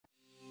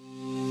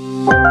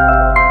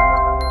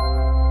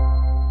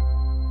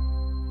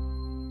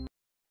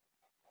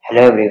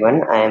Hello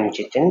everyone, I am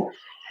Jithin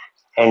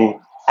and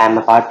I am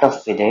a part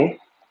of Vidhai.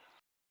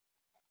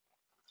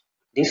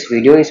 This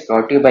video is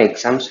brought to you by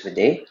Exams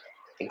Vidhai.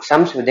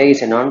 Exams Vidhai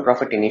is a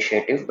non-profit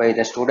initiative by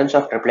the students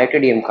of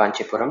IIITDM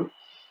Kancheepuram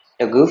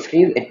to give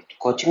free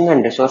coaching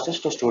and resources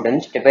to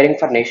students preparing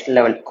for national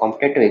level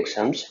competitive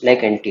exams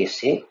like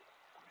NTSE.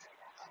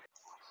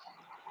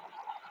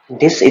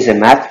 This is a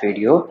math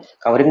video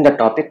covering the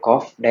topic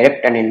of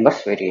direct and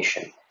inverse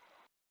variation.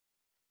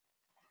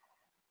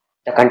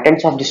 The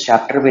contents of this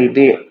chapter will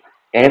be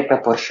direct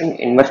proportion,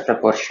 inverse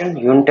proportion,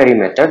 unitary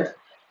method,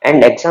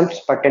 and examples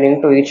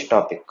pertaining to each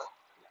topic.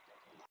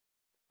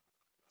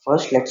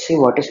 First, let's see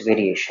what is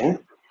variation.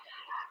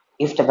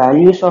 If the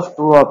values of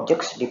two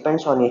objects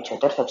depends on each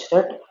other such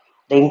that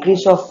the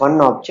increase of one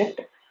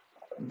object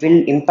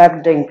will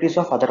impact the increase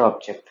of other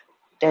object,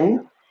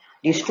 then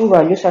these two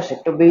values are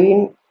said to be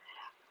in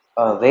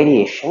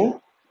variation.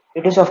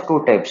 It is of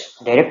two types,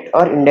 direct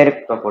or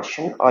indirect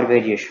proportion or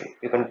variation.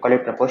 You can call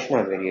it proportion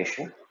or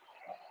variation.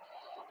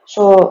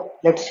 So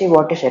let's see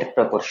what is direct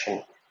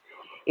proportion.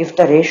 If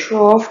the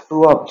ratio of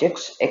two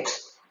objects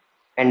x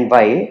and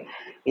y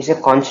is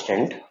a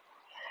constant,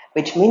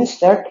 which means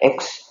that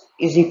x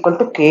is equal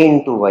to k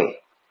into y.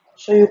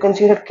 So you can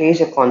see that k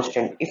is a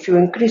constant. If you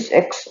increase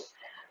x,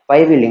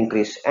 y will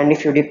increase, and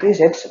if you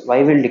decrease x,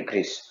 y will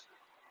decrease.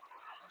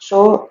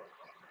 So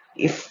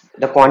if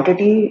the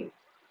quantity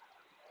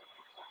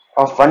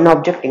of one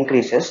object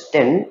increases,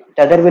 then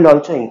the other will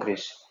also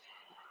increase.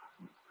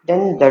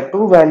 Then the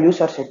two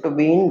values are said to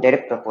be in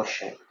direct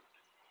proportion.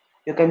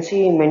 You can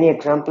see many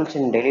examples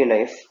in daily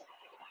life.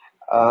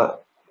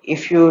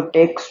 If you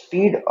take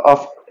speed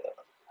of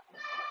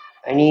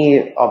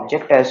any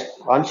object as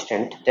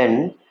constant,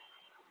 then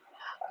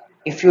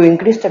if you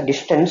increase the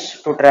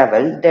distance to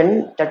travel,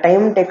 then the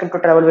time taken to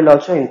travel will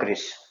also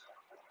increase.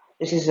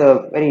 This is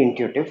very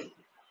intuitive.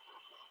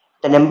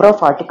 The number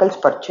of articles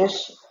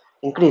purchased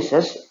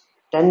increases,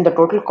 then the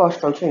total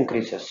cost also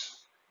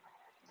increases.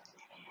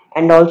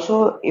 And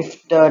also,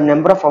 if the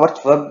number of hours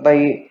worked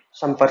by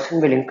some person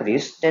will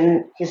increase,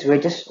 then his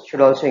wages should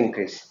also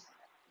increase.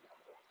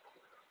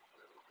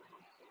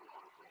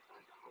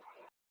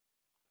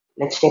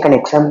 Let's take an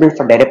example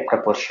for direct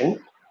proportion.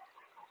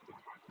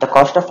 The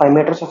cost of 5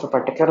 meters of a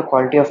particular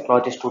quality of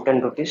cloth is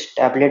 210 rupees.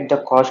 Tabulate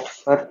the cost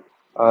for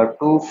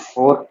 2,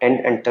 4,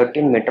 10 and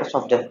 13 meters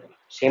of the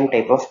same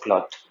type of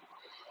cloth.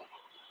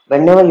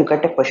 Whenever you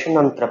get a question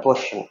on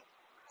proportion,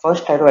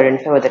 first try to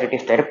identify whether it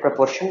is direct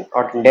proportion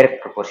or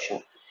indirect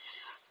proportion.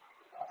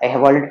 I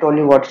have already told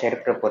you what is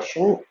direct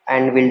proportion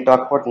and we'll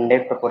talk about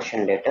indirect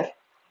proportion later.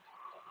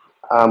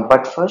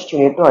 But first you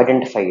need to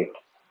identify it,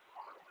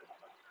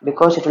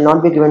 because it will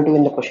not be given to you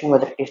in the question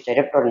whether it is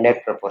direct or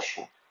indirect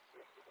proportion.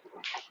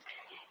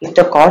 If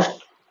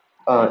the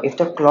if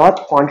the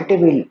cloth quantity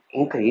will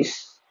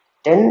increase,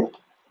 then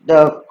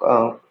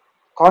the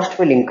cost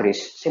will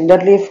increase.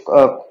 Similarly, if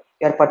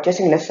you are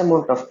purchasing less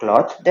amount of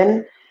cloth,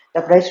 then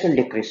the price will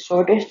decrease.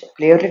 So it is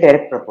clearly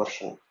direct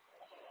proportion.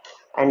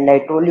 And I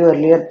told you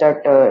earlier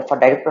that for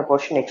direct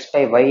proportion, x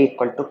by y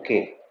equal to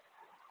k,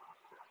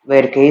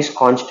 where k is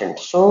constant.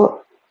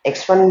 So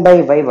x1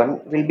 by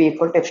y1 will be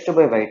equal to x2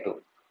 by y2.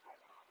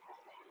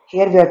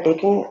 Here we are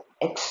taking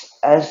x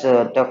as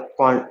the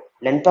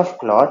length of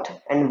cloth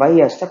and y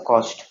as the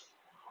cost.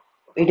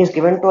 It is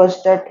given to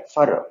us that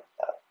for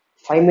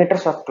 5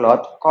 meters of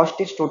cloth,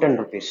 cost is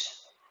 210 rupees.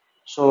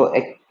 So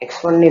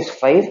x1 is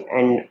 5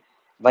 and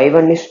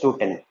y1 is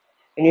 210.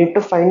 We need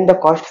to find the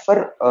cost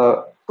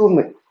for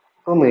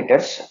 2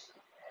 meters.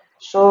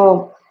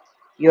 So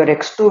your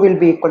x2 will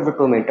be equal to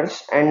 2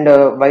 meters and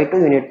y2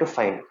 you need to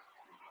find.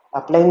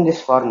 Applying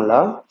this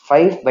formula,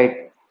 5 by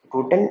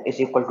 210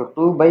 is equal to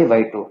 2 by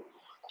y2.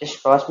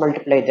 Just cross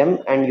multiply them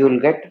and you will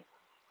get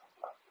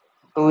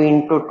 2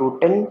 into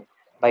 210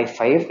 by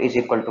 5 is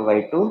equal to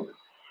y2,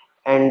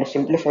 and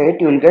simplify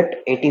it, you will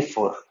get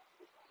 84.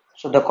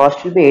 So the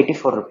cost will be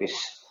 84 rupees.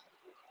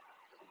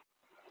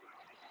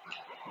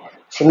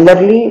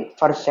 Similarly,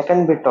 for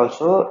second bit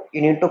also,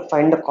 you need to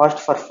find the cost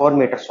for 4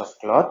 meters of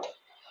cloth.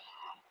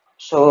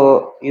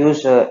 So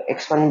use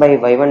x1 by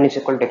y1 is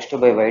equal to x2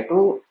 by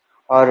y2,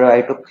 or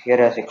I took here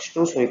as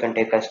x2, so you can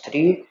take as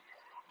 3.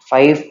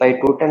 5 by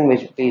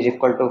 210 is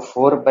equal to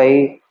 4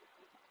 by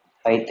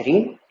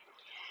 3.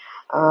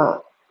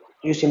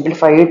 You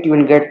simplify it, you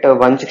will get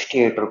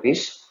 168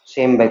 rupees,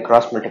 same by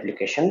cross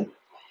multiplication.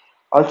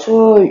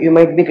 Also, you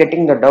might be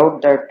getting the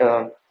doubt that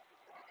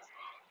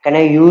can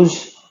I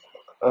use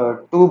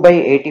 2 by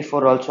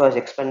 84 also as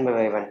x1 by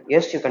y1?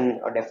 Yes, you can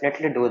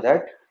definitely do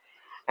that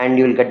and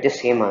you will get the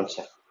same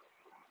answer.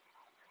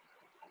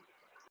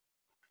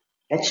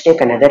 Let's take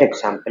another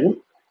example.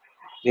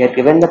 We are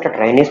given that a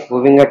train is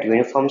moving at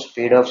uniform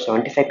speed of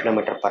 75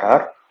 km per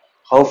hour.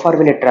 How far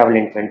will it travel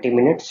in 20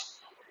 minutes?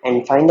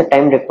 And find the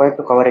time required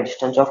to cover a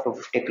distance of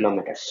 250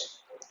 kilometers.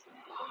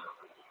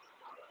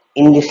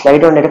 In the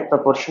slide on direct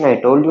proportion,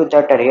 I told you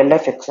that a real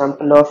life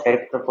example of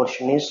direct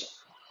proportion is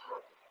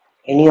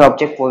any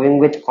object moving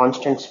with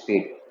constant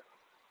speed.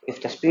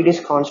 If the speed is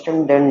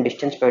constant, then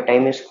distance by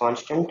time is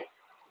constant.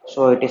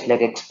 So it is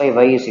like x by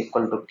y is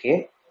equal to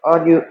k,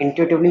 or you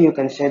intuitively you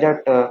can say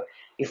that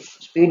if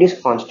speed is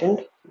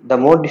constant, the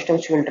more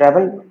distance you will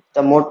travel,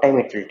 the more time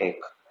it will take.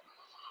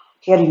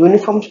 Here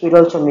uniform speed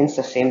also means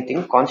the same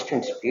thing,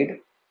 constant speed.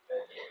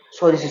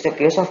 So this is the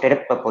case of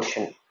direct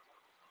proportion.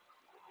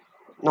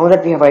 Now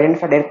that we have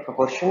identified direct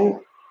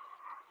proportion,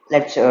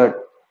 let's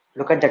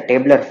look at the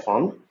tabular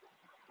form.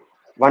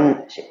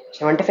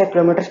 75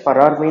 kilometers per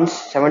hour means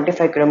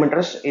 75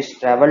 kilometers is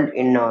traveled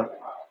in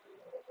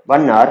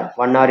 1 hour.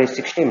 1 hour is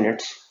 60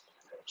 minutes.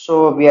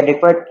 So we are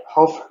required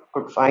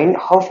to find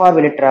how far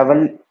will it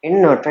travel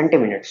in 20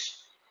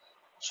 minutes.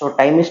 So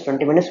time is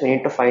 20 minutes. We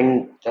need to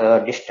find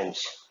the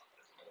distance.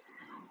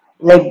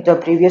 Like the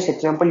previous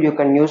example, you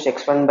can use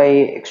x1 by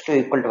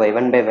x2 equal to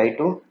y1 by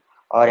y2,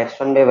 or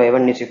x1 by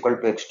y1 is equal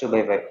to x2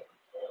 by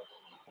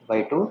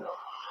y2.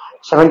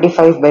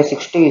 75 by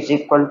 60 is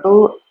equal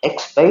to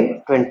x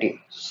by 20.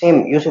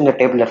 Same using the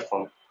tabular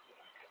form.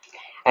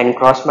 And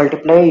cross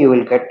multiply, you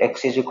will get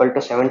x is equal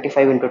to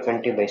 75 into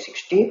 20 by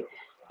 60.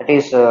 That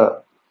is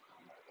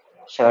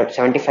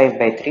 75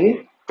 by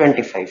 3,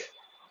 25.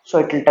 So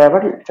it will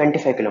travel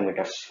 25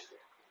 kilometers.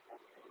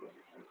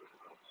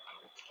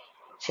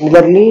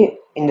 Similarly,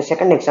 in the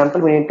second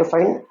example, we need to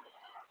find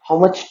how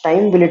much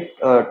time will it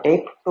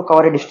take to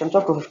cover a distance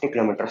of 250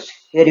 kilometers.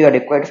 Here you are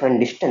required to find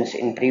distance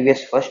in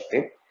previous first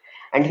bit,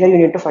 and here you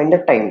need to find the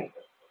time.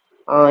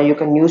 You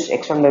can use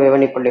x1 by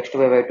y1 equal to x2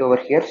 by y2 over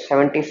here.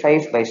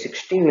 75 by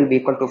 60 will be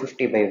equal to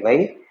 50 by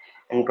y,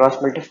 and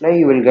cross multiply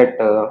you will get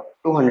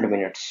 200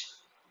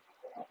 minutes.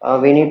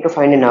 We need to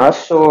find an hour,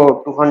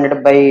 so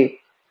 200 by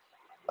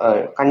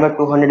convert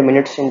 200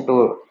 minutes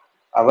into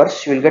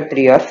hours, you will get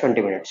 3 hours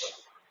 20 minutes.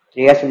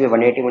 3 hours will be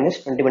 180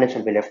 minutes, 20 minutes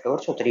will be left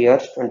over, so 3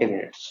 hours 20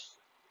 minutes.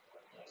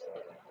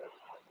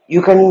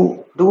 You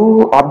can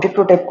do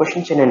objective type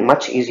questions in a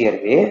much easier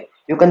way.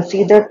 You can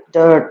see that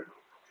the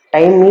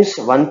time is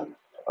one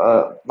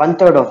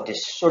third of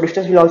this, so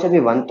distance will also be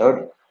one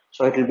third,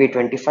 so it will be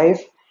 25,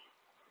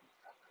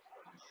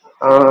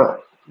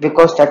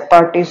 because that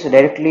part is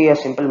directly a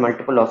simple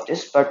multiple of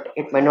this, but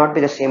it might not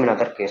be the same in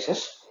other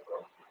cases.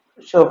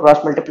 So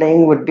cross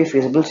multiplying would be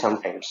feasible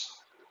sometimes.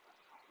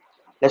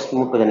 Let's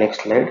move to the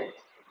next slide.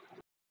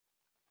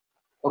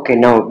 Okay,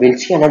 now we'll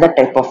see another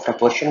type of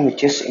proportion,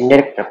 which is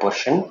indirect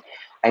proportion.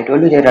 I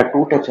told you there are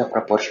two types of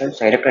proportions,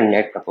 direct and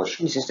indirect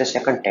proportion. This is the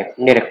second type,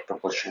 indirect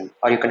proportion,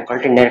 or you can call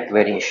it indirect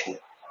variation.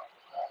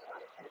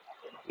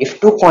 If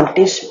two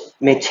quantities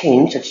may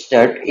change such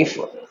that if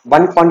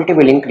one quantity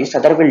will increase,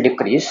 other will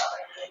decrease,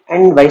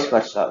 and vice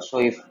versa. So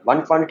if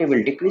one quantity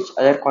will decrease,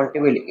 other quantity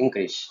will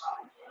increase.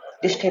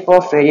 This type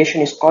of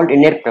variation is called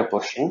indirect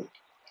proportion.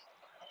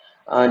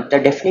 The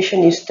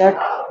definition is that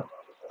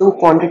two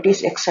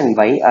quantities x and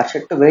y are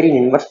said to vary in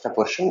inverse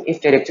proportion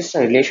if there exists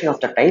a relation of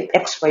the type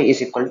xy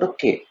is equal to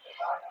k,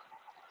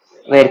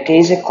 where k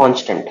is a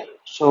constant.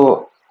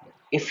 So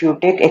if you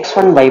take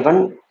x1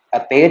 y1 a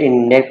pair in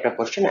indirect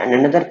proportion and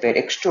another pair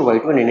x2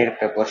 y2 in indirect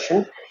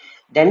proportion,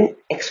 then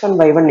x1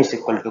 y1 is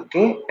equal to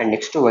k and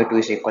x2 y2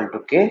 is equal to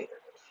k.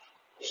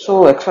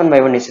 So x1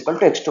 y1 is equal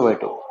to x2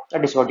 y2.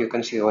 That is what you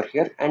can see over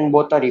here, and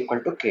both are equal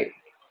to k.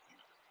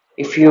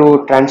 If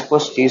you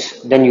transpose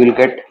this, then you will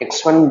get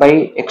x1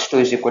 by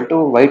x2 is equal to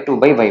y2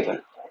 by y1.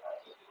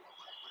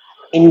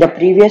 In the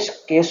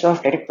previous case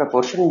of direct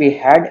proportion, we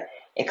had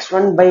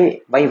x1 by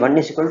y1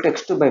 is equal to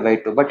x2 by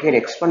y2, but here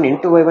x1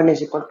 into y1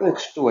 is equal to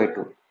x2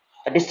 y2.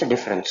 That is the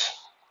difference.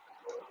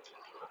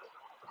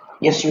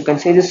 Yes, you can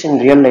see this in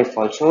real life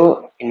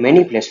also, in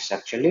many places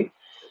actually.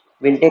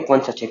 We'll take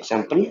one such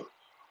example.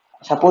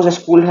 Suppose a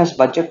school has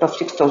budget of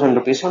 6,000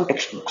 rupees on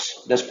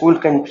textbooks. The school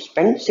can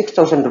spend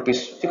 6,000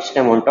 rupees fixed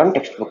amount on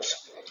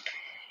textbooks.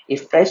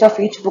 If price of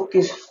each book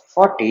is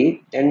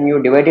 40, then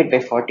you divide it by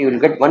 40, you will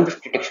get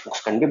 150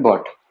 textbooks can be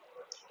bought.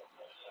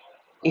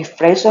 If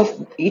price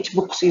of each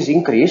book is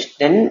increased,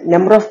 then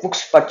number of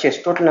books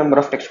purchased, total number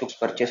of textbooks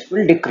purchased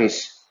will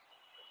decrease.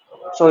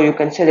 So you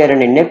can say they are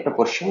an indirect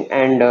proportion,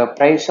 and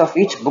price of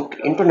each book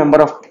into number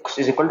of books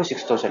is equal to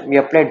 6,000. We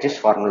applied this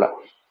formula.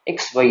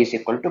 Xy is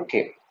equal to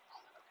k.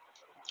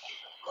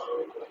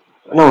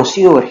 Now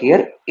see over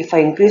here, if I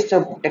increase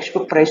the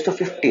textbook price to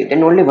 50,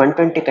 then only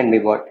 120 can be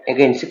bought.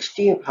 Again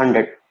 60,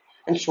 100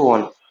 and so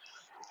on.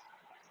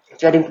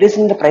 If you are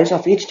increasing the price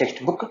of each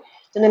textbook,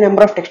 then the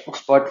number of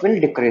textbooks bought will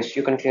decrease.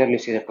 You can clearly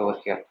see that over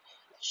here.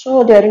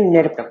 So they are in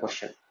indirect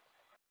proportion.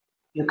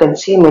 You can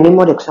see many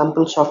more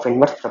examples of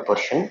inverse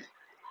proportion.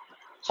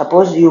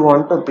 Suppose you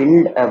want to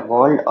build a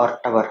wall or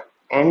tower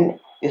and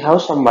you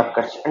have some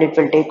workers and it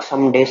will take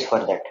some days for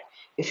that.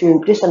 If you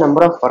increase the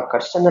number of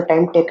workers, then the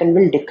time taken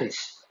will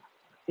decrease.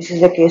 This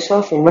is a case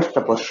of inverse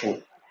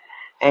proportion.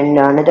 And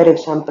another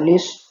example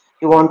is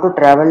you want to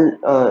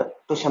travel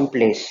to some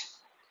place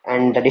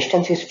and the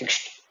distance is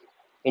fixed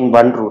in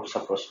one route,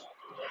 suppose.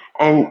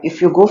 And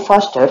if you go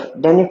faster,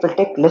 then it will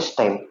take less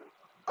time.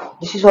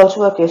 This is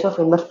also a case of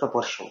inverse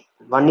proportion.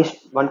 One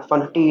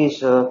quantity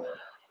is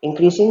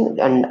increasing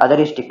and other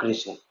is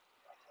decreasing.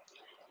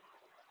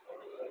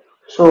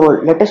 So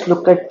let us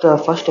look at the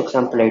first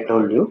example I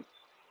told you.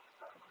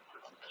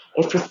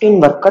 If 15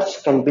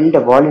 workers can build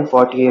a wall in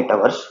 48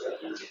 hours,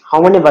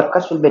 how many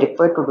workers will be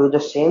required to do the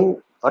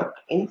same work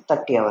in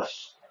 30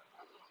 hours?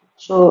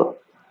 So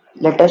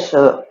let us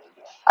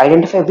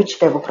identify which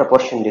type of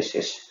proportion this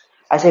is.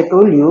 As I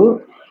told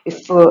you,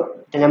 if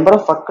the number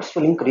of workers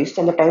will increase,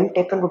 then the time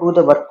taken to do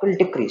the work will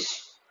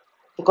decrease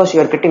because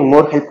you are getting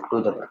more help to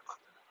do the work.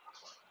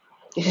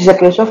 This is a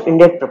case of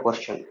indirect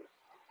proportion.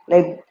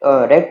 Like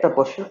direct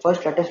proportion,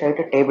 first let us write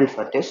a table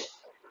for this.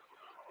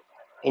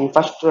 In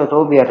first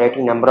row we are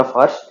writing number of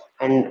hours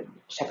and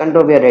second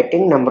row we are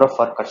writing number of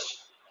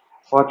workers.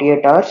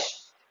 48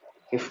 hours,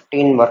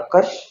 15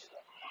 workers,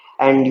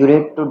 and you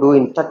need to do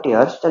in 30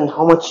 hours, then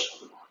how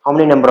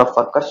many number of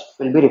workers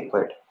will be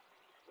required?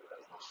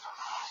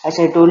 As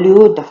I told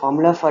you, the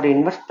formula for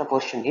inverse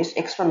proportion is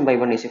x1 by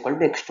 1 is equal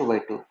to x2 by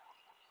 2.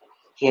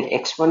 Here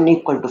x1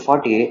 equal to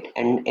 48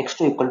 and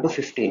x2 equal to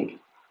 15.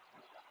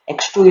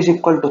 x2 is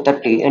equal to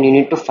 30 and you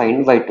need to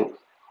find y2.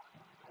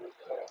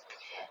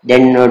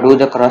 Then do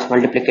the cross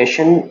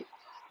multiplication.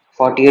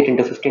 48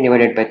 into 15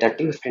 divided by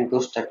 30, 15 2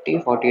 is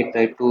 30, 48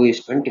 by 2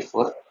 is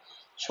 24.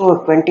 So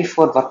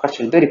 24 workers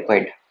will be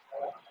required.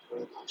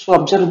 So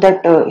observe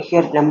that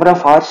here number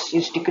of hours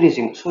is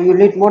decreasing. So you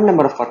need more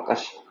number of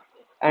workers.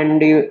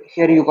 And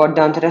here you got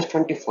the answer as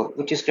 24,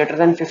 which is greater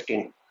than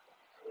 15.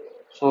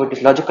 So it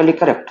is logically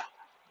correct.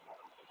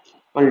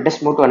 Now let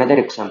us move to another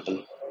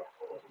example.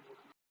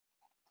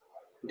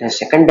 The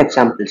second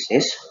example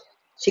says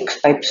 6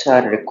 pipes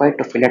are required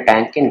to fill a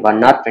tank in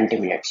 1 hour 20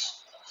 minutes.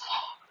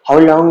 How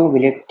long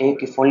will it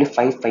take if only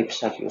 5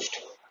 pipes are used?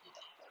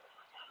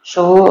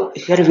 So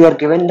here we are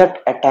given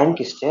that a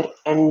tank is there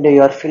and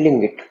you are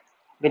filling it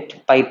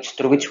with pipes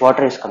through which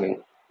water is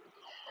coming.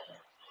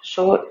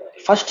 So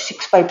first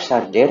 6 pipes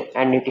are there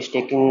and it is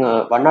taking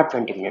 1 or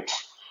 20 minutes.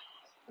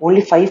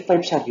 Only 5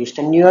 pipes are used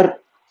and you are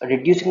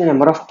reducing the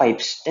number of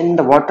pipes. Then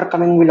the water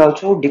coming will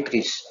also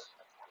decrease.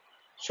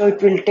 So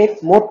it will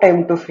take more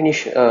time to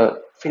finish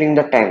filling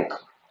the tank.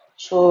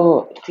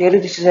 So clearly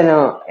this is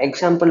an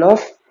example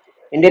of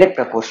indirect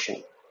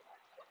proportion.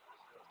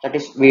 That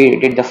is, we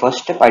did the first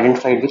step,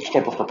 identified which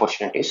type of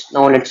proportion it is.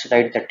 Now let's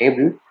write the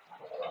table.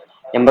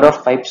 Number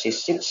of pipes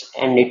is 6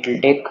 and it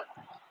will take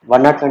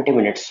 1 or 20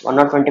 minutes. 1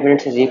 or 20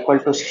 minutes is equal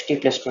to 60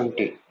 plus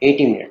 20,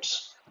 80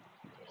 minutes.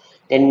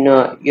 Then you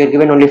are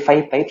given only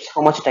 5 pipes.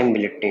 How much time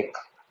will it take?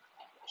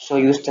 So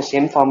use the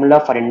same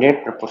formula for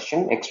indirect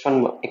proportion.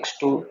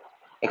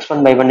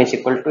 x1 by 1 is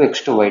equal to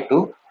x2 by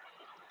 2.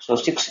 So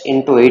 6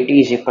 into 80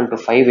 is equal to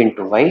 5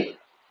 into y.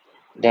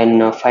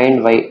 Then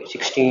find y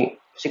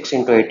 66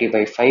 into 80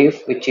 by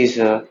 5, which is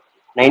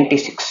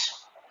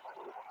 96.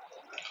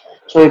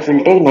 So it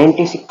will take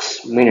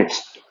 96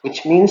 minutes,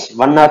 which means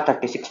 1 hour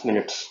 36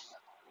 minutes.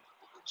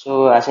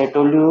 So as I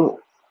told you,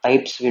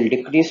 pipes will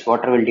decrease,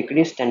 water will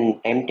decrease,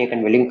 then time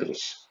taken will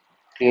increase.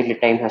 Clearly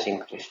time has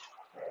increased.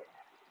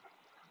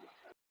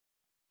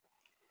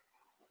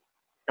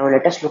 Now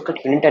let us look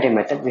at unitary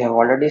method. We have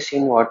already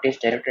seen what is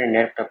direct and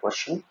indirect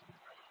proportion.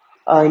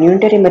 In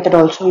unitary method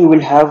also you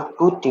will have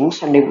two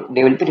things and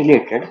they will be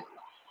related.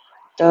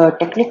 The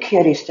technique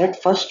here is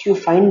that first you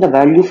find the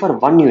value for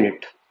one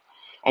unit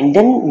and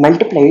then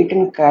multiply it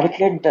and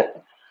calculate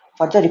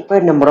for the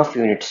required number of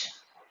units.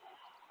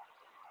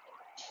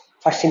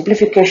 For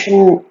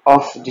simplification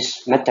of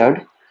this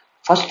method,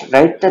 first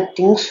write the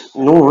things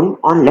known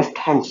on left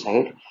hand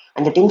side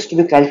and the things to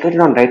be calculated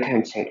on right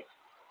hand side.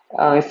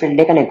 If we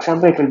take an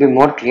example, it will be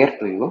more clear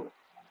to you.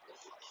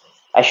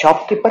 A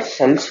shopkeeper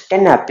sells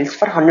 10 apples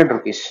for 100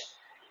 rupees.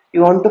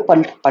 You want to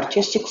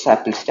purchase 6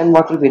 apples, then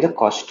what will be the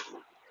cost?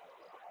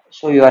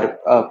 So you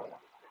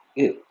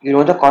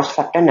know the cost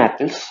for 10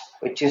 apples,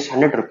 which is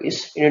 100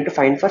 rupees. You need to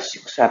find for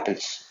 6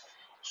 apples.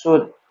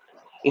 So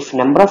if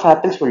number of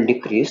apples will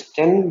decrease,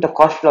 then the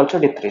cost will also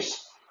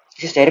decrease.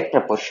 This is direct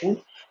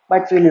proportion,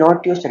 but we will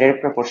not use the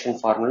direct proportion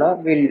formula.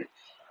 We'll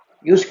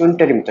use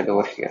unitary method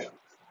over here.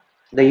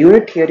 The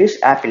unit here is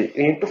apple.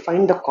 You need to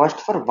find the cost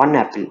for one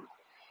apple.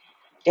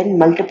 Then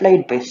multiply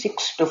it by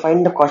 6 to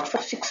find the cost for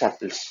 6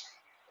 apples.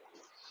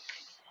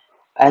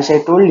 As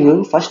I told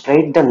you, first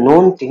write the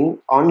known thing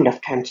on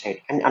left hand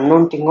side and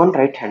unknown thing on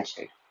right hand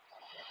side.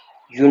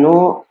 You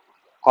know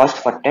cost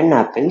for 10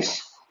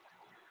 apples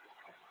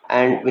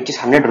and which is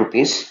 100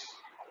 rupees.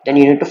 Then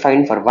you need to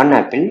find for one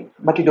apple,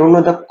 but you don't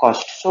know the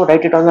cost. So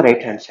write it on the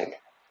right hand side.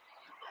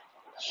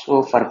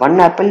 So for one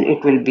apple,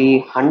 it will be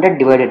 100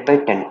 divided by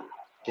 10.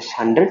 This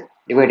 100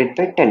 divided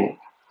by 10.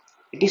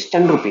 It is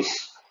 10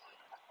 rupees.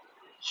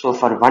 So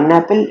for one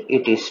apple,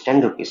 it is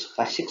 10 rupees.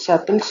 For 6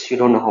 apples, you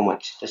don't know how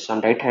much. This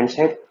on right hand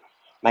side,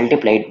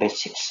 multiply it by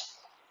 6.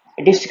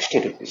 It is 60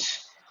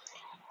 rupees.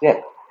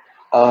 Yeah.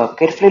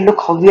 Carefully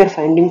look how we are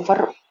finding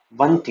for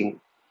one thing.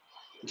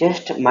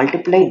 Just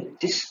multiply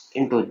this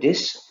into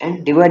this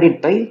and divide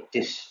it by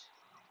this.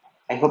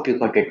 I hope you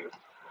got it.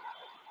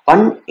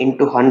 1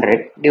 into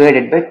 100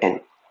 divided by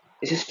 10.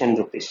 This is 10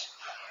 rupees.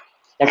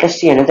 Let us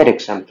see another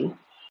example.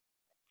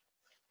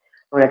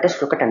 Now let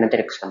us look at another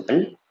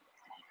example.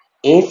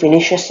 A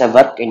finishes the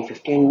work in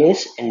 15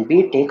 days and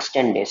B takes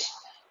 10 days.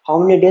 How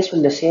many days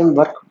will the same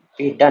work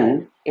be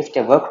done if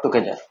they work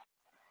together?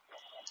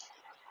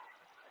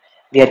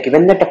 We are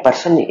given that a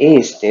person A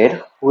is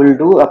there who will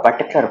do a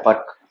particular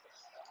work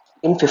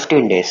in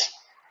 15 days,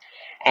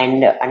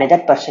 and another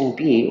person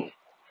B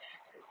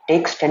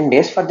takes 10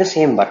 days for the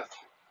same work.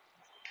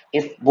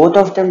 If both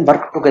of them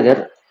work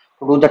together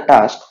to do the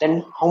task,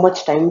 then how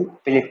much time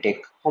will it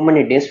take? How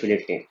many days will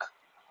it take?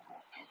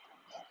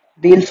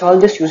 We will solve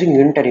this using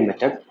unitary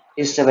method.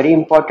 This is a very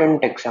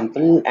important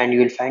example and you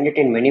will find it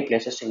in many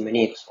places in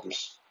many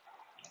exams.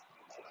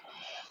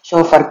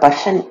 So for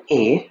person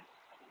A,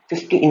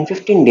 in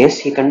 15 days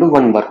he can do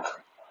one work.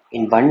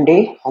 In one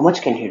day, how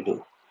much can he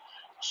do?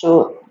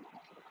 So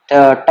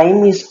the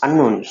time is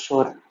unknown.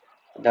 So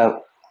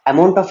the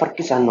amount of work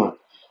is unknown.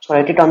 So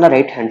write it on the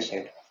right hand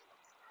side.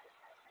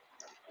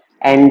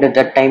 And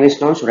the time is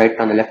known, so write it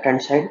on the left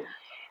hand side.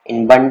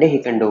 In one day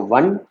he can do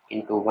 1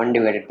 into 1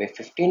 divided by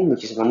 15,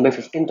 which is 1 by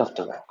 15th of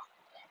the work.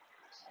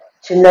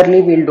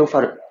 Similarly, we will do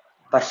for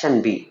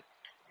person B.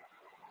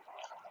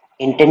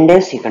 In 10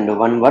 days, he can do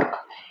one work.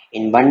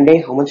 In one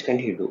day, how much can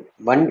he do?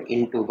 1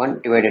 into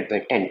 1 divided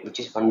by 10, which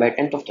is 1 by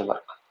 10th of the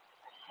work.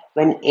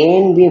 When A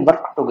and B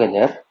work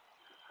together,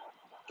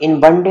 in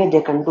one day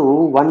they can do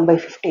 1 by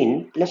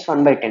 15 plus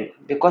 1 by 10.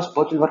 Because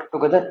both will work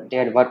together,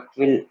 their work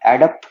will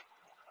add up.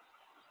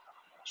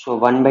 So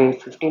 1 by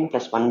 15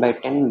 plus 1 by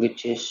 10,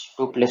 which is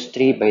 2 plus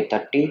 3 by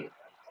 30,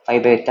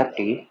 5 by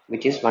 30,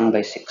 which is 1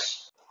 by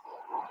 6.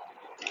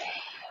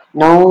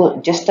 Now,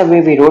 just the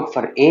way we wrote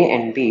for A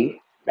and B,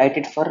 write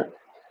it for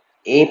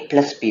A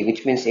plus B,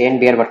 which means A and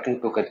B are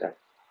working together.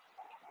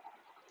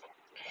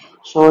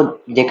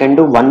 So they can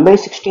do 1 by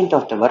 16th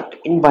of the work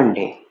in one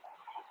day.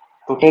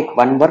 To take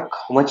one work,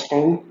 how much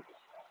time?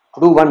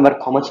 To do one work,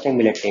 how much time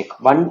will it take?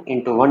 1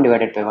 into 1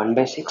 divided by 1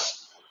 by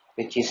 6,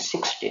 which is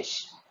 6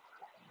 days.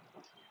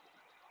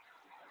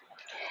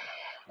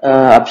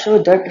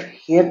 Observe that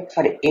here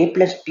for A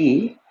plus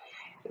B,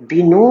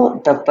 we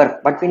know the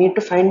work, but we need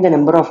to find the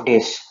number of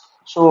days.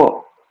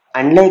 So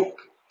unlike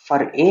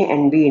for A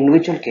and B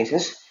individual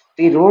cases,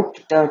 we wrote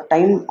the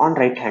time on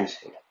right hand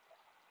side.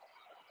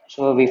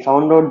 So we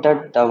found out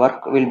that the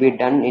work will be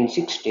done in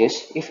 6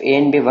 days if A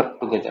and B work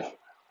together.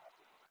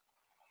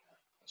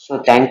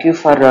 So thank you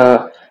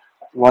for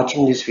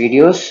watching these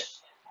videos.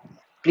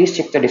 Please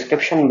check the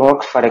description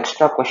box for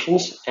extra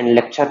questions and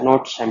lecture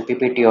notes and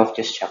PPT of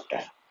this chapter.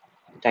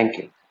 Thank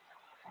you.